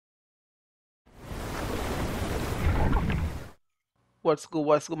What's good,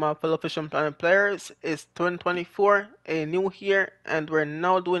 my fellow Fishing Planet players? It's 2024, a new year, and we're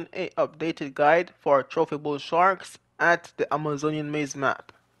now doing a updated guide for trophy bull sharks at the Amazonian maze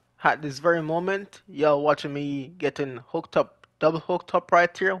map. At this very moment, y'all watching me getting hooked up, double hooked up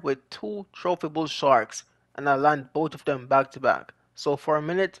right here with two trophy bull sharks, and I land both of them back to back. So for a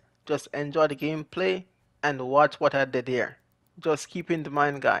minute, just enjoy the gameplay and watch what I did here. Just keep in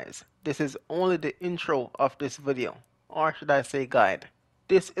mind, guys, this is only the intro of this video, or should I say guide.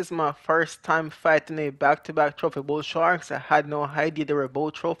 This is my first time fighting a back-to-back trophy bull sharks. I had no idea they were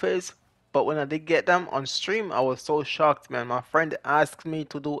both trophies, but when I did get them on stream, I was so shocked, man. My friend asked me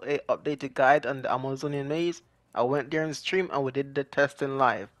to do a updated guide on the Amazonian maze. I went there on stream and we did the testing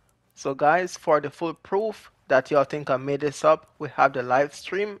live. So guys, for the full proof that y'all think I made this up, we have the live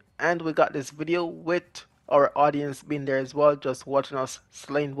stream and we got this video with our audience being there as well, just watching us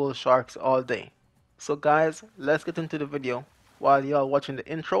slaying bull sharks all day. So guys, let's get into the video while y'all watching the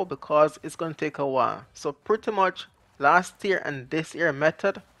intro because it's going to take a while. So pretty much last year and this year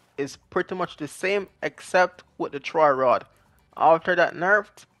method is pretty much the same except with the Troy rod. After that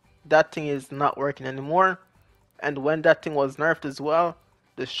nerfed, that thing is not working anymore, and when that thing was nerfed as well,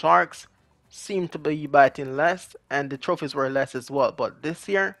 the sharks seemed to be biting less and the trophies were less as well. But this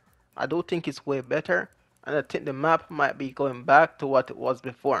year, I do think it's way better, and I think the map might be going back to what it was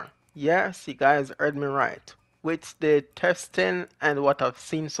before. Yes, you guys heard me right. With the testing and what I've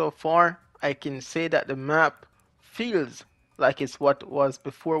seen so far, I can say that the map feels like it's what it was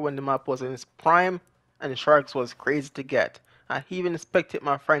before when the map was in its prime and sharks was crazy to get. I even inspected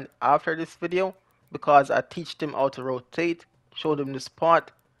my friend after this video because I teach him how to rotate, showed him the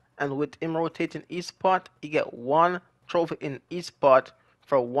spot, and with him rotating each spot, he get one trophy in each spot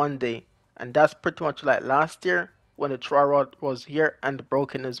for one day. And that's pretty much like last year when the Troy rod was here and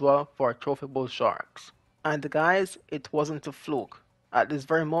broken as well for trophy bull sharks. And guys, it wasn't a fluke. At this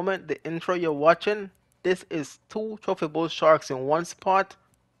very moment, the intro you're watching, this is two trophy bull sharks in one spot,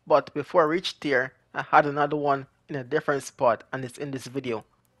 but before I reached here, I had another one in a different spot and it's in this video,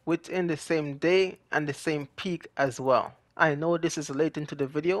 within the same day and the same peak as well. I know this is late into the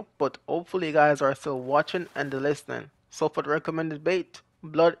video, but hopefully you guys are still watching and listening. So for the recommended bait,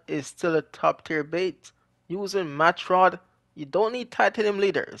 blood is still a top tier bait. Using match rod, you don't need titanium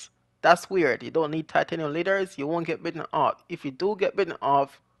leaders. That's weird. You don't need titanium leaders. You won't get bitten off. If you do get bitten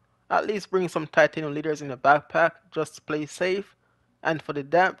off, at least bring some titanium leaders in the backpack just to play safe. And for the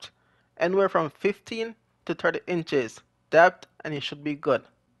depth, anywhere from 15 to 30 inches depth and you should be good.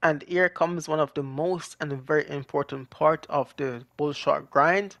 And here comes one of the most and very important part of the bull shark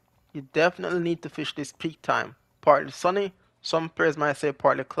grind. You definitely need to fish this peak time. Partly sunny, some players might say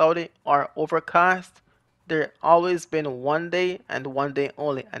partly cloudy or overcast. There always been one day and one day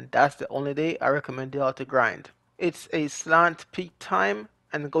only, and that's the only day I recommend y'all to grind. It's a slant peak time,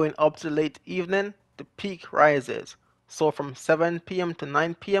 and going up to late evening, the peak rises. So from 7 p.m. to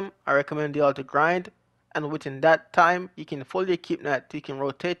 9 p.m. I recommend y'all to grind, and within that time you can fully keep that, you can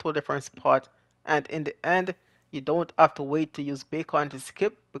rotate to a different spot, and in the end you don't have to wait to use bacon to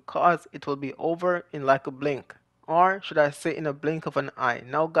skip because it will be over in like a blink, or should I say in a blink of an eye.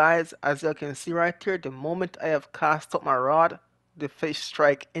 Now guys, as you can see right here, the moment I have cast up my rod, the fish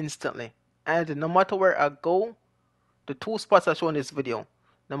strike instantly, and no matter where I go, the two spots I show in this video,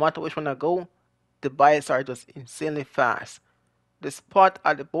 no matter which one I go, the bites are just insanely fast. The spot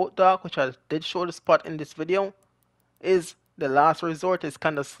at the boat dock, which I did show the spot in this video, is the last resort. It's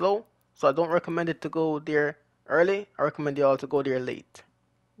kind of slow, so I don't recommend it to go there early. I recommend you all to go there late.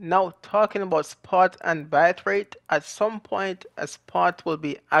 Now talking about spot and bite rate, at some point a spot will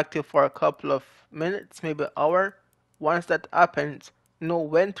be active for a couple of minutes, maybe an hour. Once that happens, know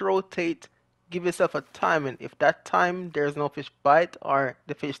when to rotate, give yourself a timing. If that time there's no fish bite or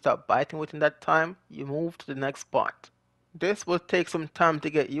the fish stop biting within that time, you move to the next spot. This will take some time to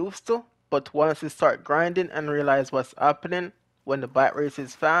get used to, but once you start grinding and realize what's happening, when the bite rate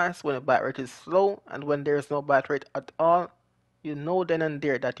is fast, when the bite rate is slow, and when there's no bite rate at all, you know then and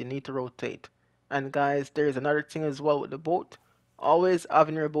there that you need to rotate. And guys, there is another thing as well with the boat. Always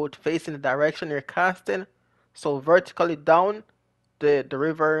having your boat facing the direction you're casting, so vertically down the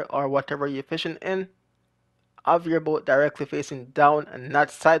river or whatever you're fishing in, have your boat directly facing down and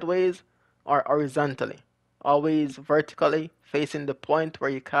not sideways or horizontally. Always vertically facing the point where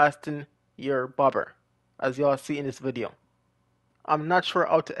you're casting your bobber, as y'all see in this video. I'm not sure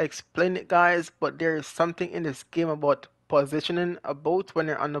how to explain it guys, but there is something in this game about positioning a boat when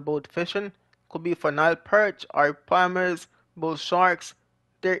you're on the boat fishing. Could be for Nile perch or palmers, bull sharks.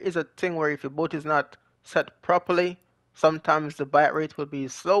 There is a thing where if your boat is not set properly, sometimes the bite rate will be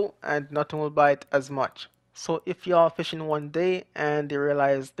slow and nothing will bite as much. So if y'all fishing one day and you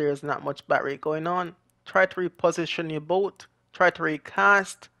realize there's not much bite rate going on, try to reposition your boat, try to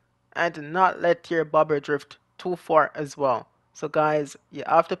recast, and not let your bobber drift too far as well. So guys, you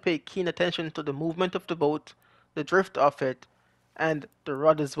have to pay keen attention to the movement of the boat, the drift of it, and the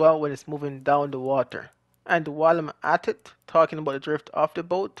rod as well when it's moving down the water. And while I'm at it, talking about the drift of the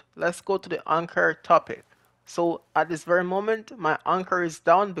boat, let's go to the anchor topic. So at this very moment, my anchor is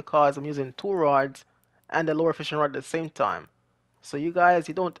down because I'm using two rods and the lower fishing rod at the same time. So you guys,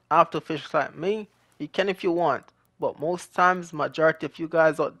 you don't have to fish like me. You can if you want, but most times, majority of you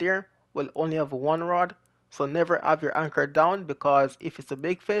guys out there will only have one rod. So never have your anchor down because if it's a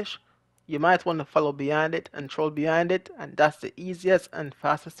big fish, you might want to follow behind it and troll behind it, and that's the easiest and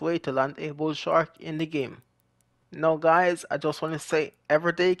fastest way to land a bull shark in the game. Now guys, I just want to say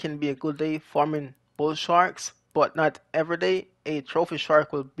every day can be a good day farming bull sharks, but not every day a trophy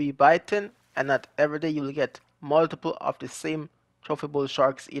shark will be biting, and not every day you will get multiple of the same trophy bull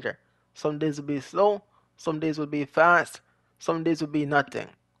sharks either. Some days will be slow, some days will be fast, some days will be nothing.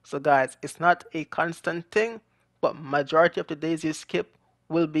 So guys, it's not a constant thing, but majority of the days you skip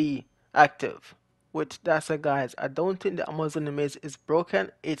will be active. With that said, guys, I don't think the Amazon maze is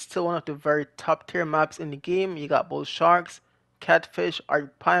broken. It's still one of the very top tier maps in the game. You got both sharks, catfish,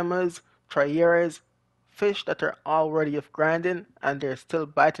 arpimas, trieras, fish that are already of grinding and they're still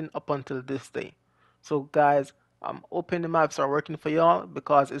biting up until this day. So, guys, I'm hoping the maps are working for y'all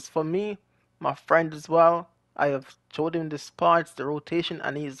because it's for me, my friend as well. I have showed him the spots, the rotation,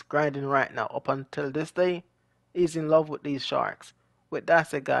 and he's grinding right now up until this day. He's in love with these sharks. With that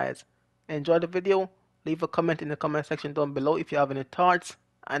said, guys, enjoy the video. Leave a comment in the comment section down below if you have any thoughts,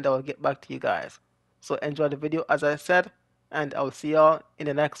 and I will get back to you guys. So enjoy the video as I said, and I'll see y'all in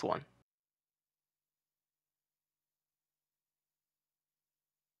the next one.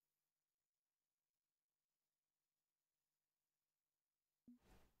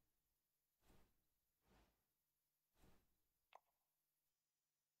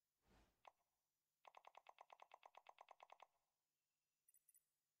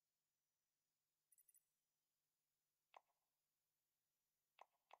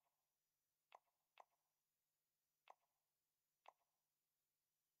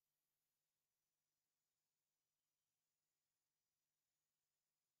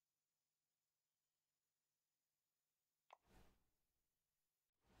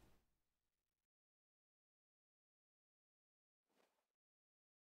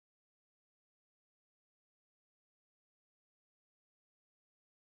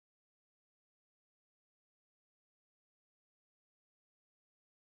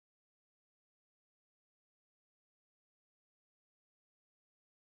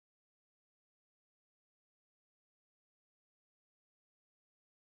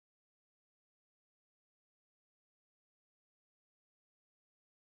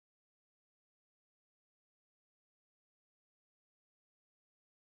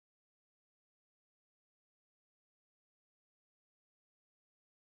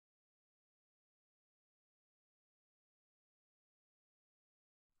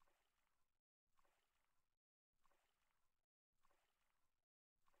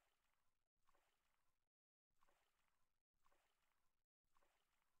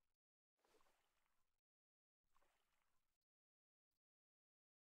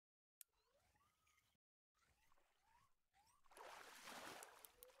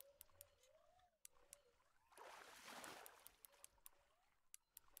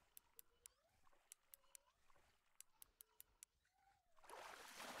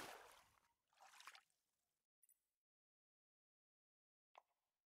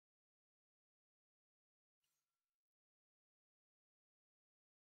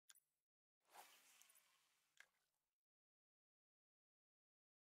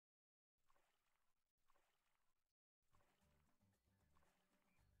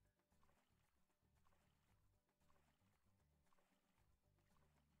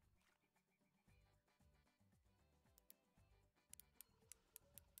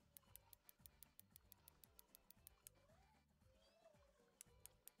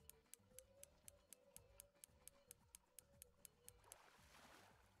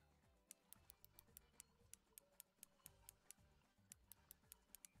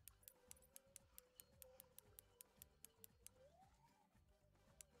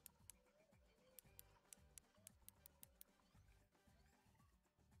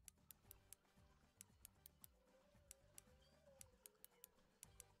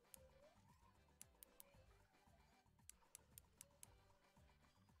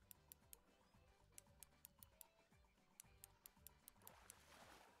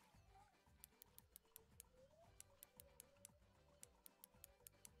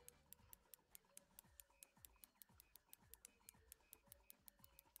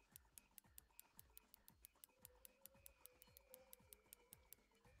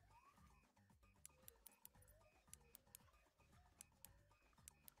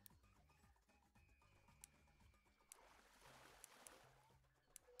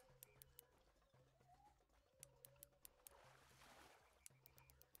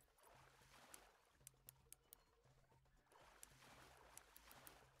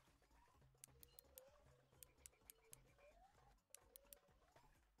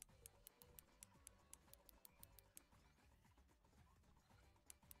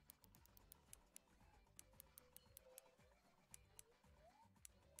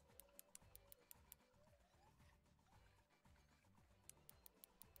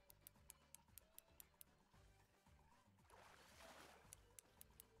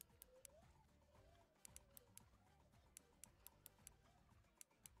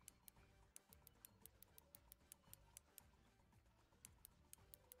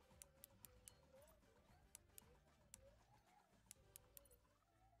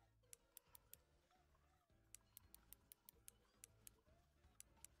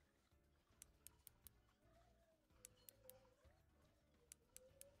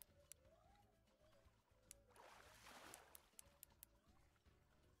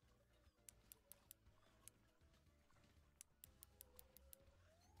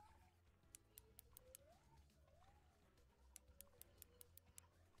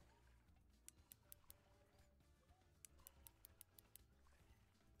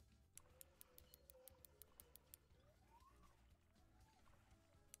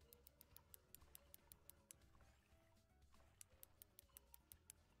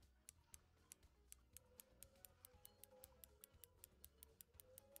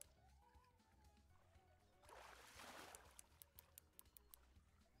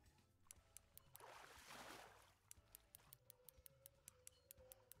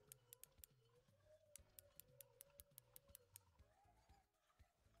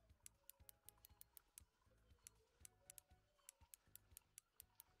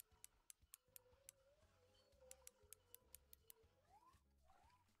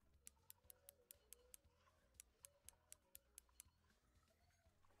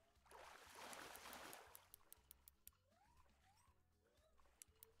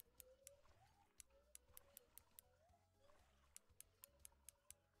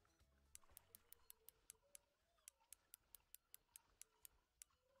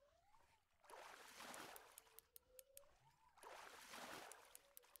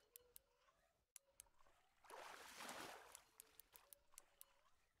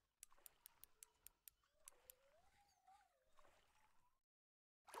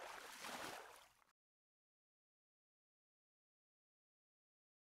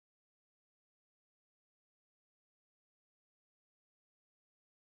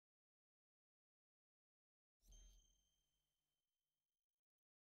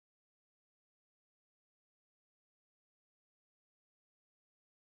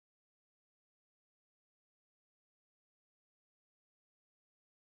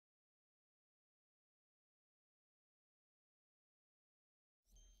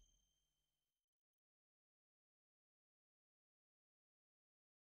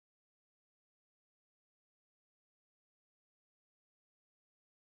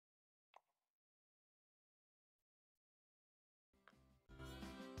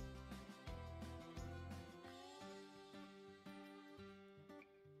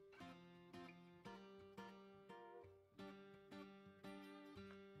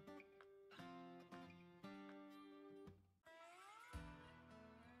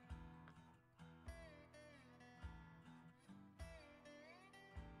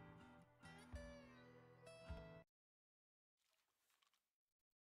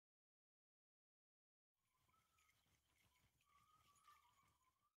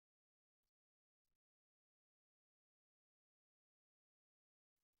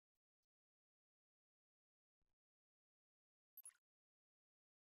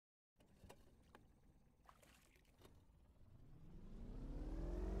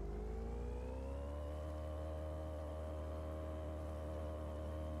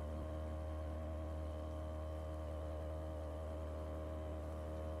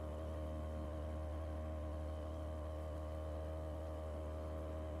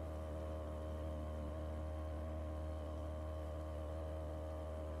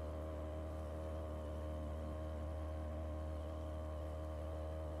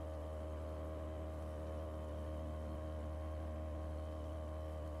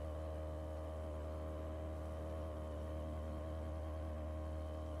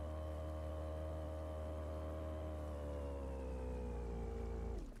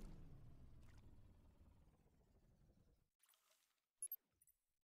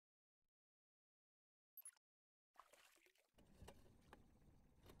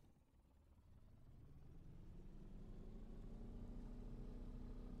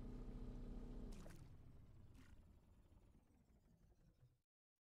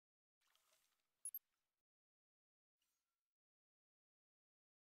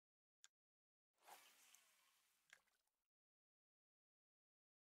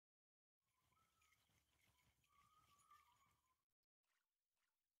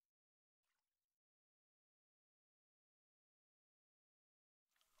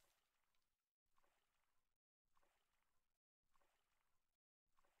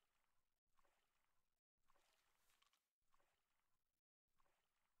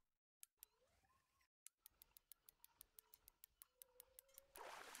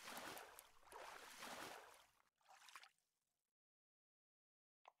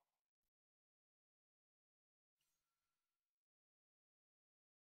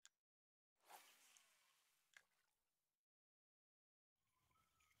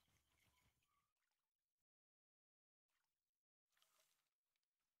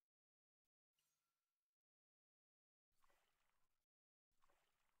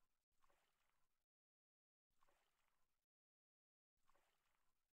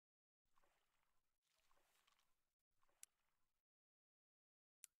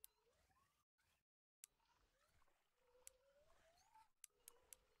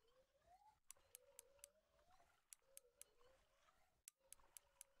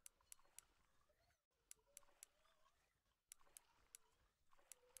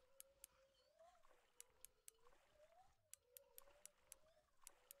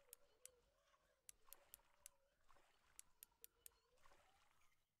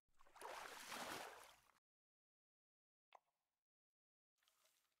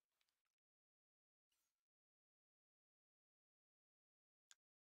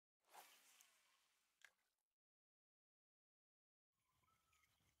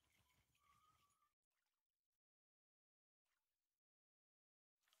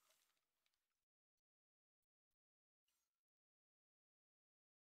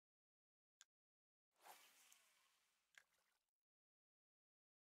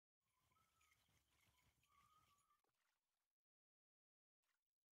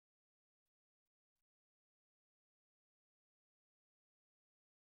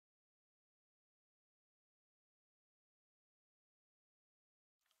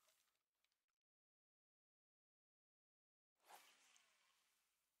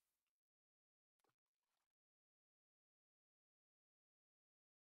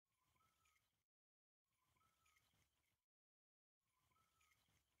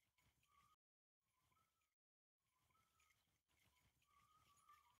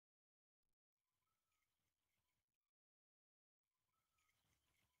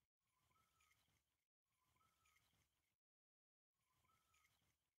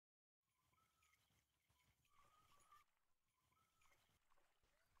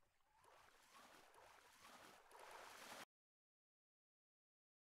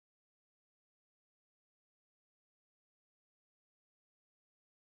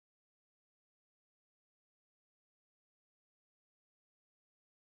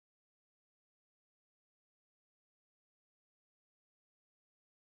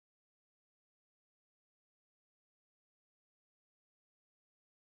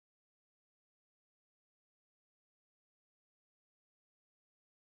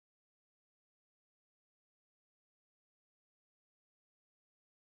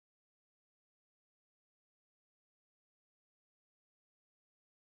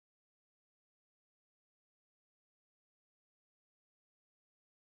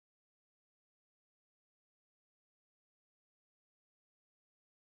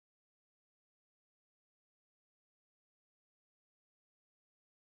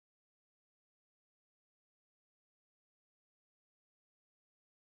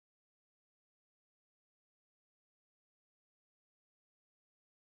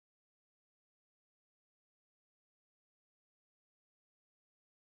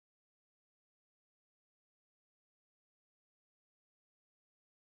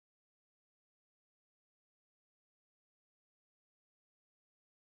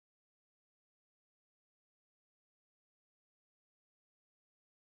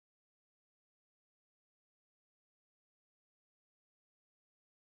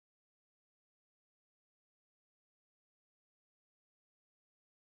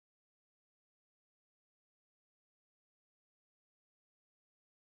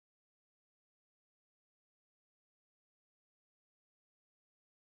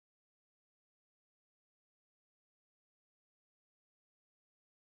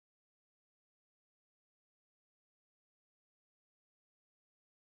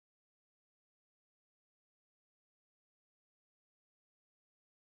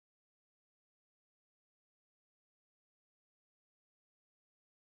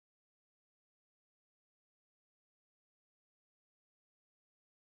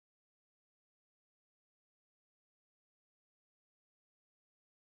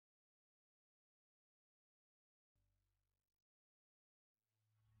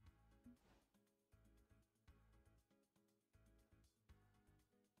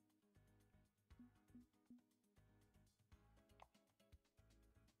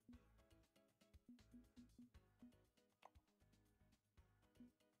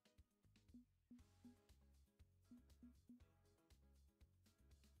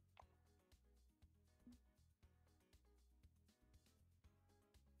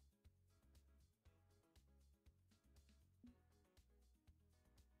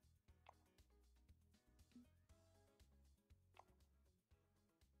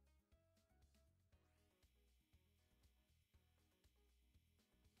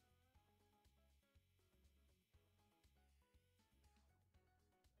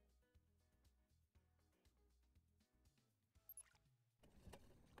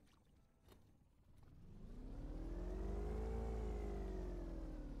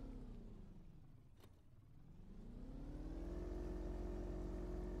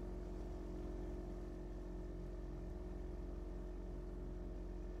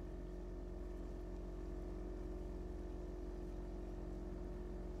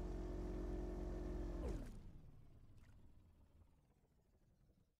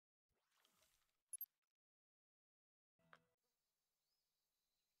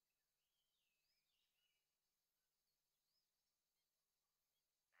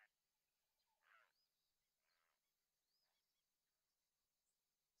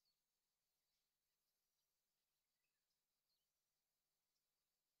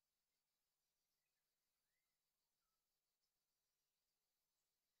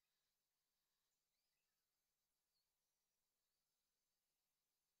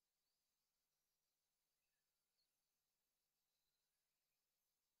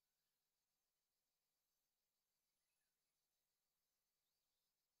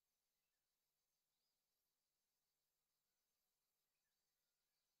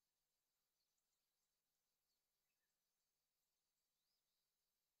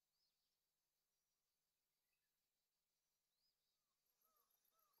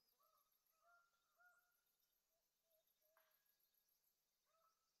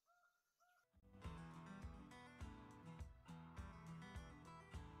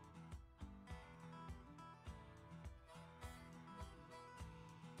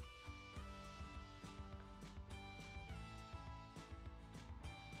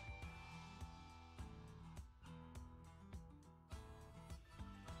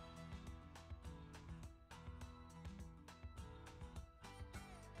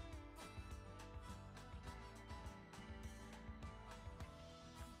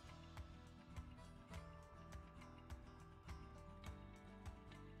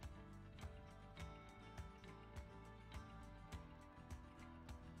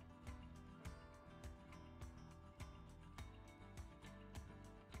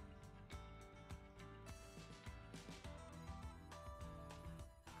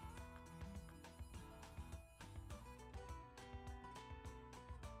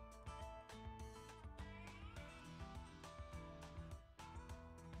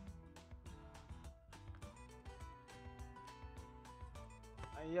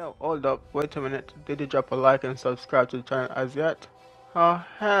 Yo, hold up, wait a minute. Did you drop a like and subscribe to the channel as yet? Oh,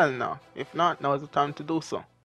 hell no. If not, now is the time to do so.